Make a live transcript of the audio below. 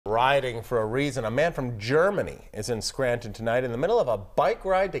riding for a reason. A man from Germany is in Scranton tonight in the middle of a bike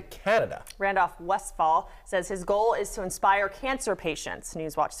ride to Canada. Randolph Westfall says his goal is to inspire cancer patients.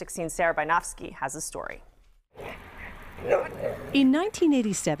 Newswatch 16's Sarah Bynofsky has a story. In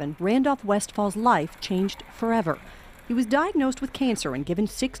 1987, Randolph Westfall's life changed forever. He was diagnosed with cancer and given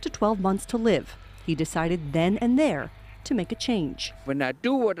 6 to 12 months to live. He decided then and there to make a change. When I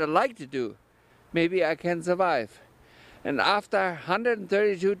do what I like to do, maybe I can survive. And after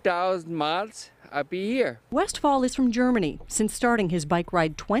 132,000 miles, I'll be here. Westfall is from Germany. Since starting his bike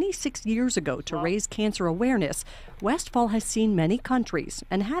ride 26 years ago to raise cancer awareness, Westfall has seen many countries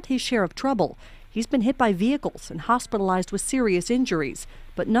and had his share of trouble. He's been hit by vehicles and hospitalized with serious injuries,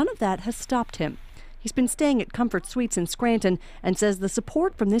 but none of that has stopped him. He's been staying at Comfort Suites in Scranton and says the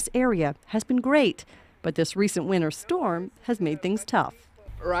support from this area has been great, but this recent winter storm has made things tough.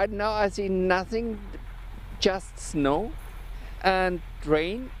 Right now I see nothing, just snow and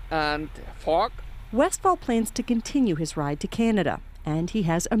rain and fog. Westfall plans to continue his ride to Canada, and he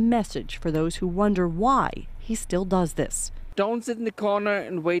has a message for those who wonder why he still does this. Don't sit in the corner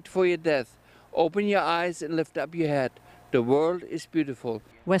and wait for your death. Open your eyes and lift up your head. The world is beautiful.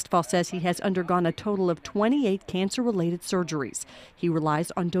 Westfall says he has undergone a total of 28 cancer-related surgeries. He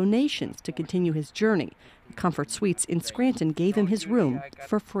relies on donations to continue his journey. Comfort Suites in Scranton gave him his room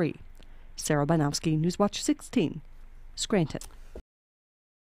for free. Sarah Bynofsky, Newswatch 16, Scranton.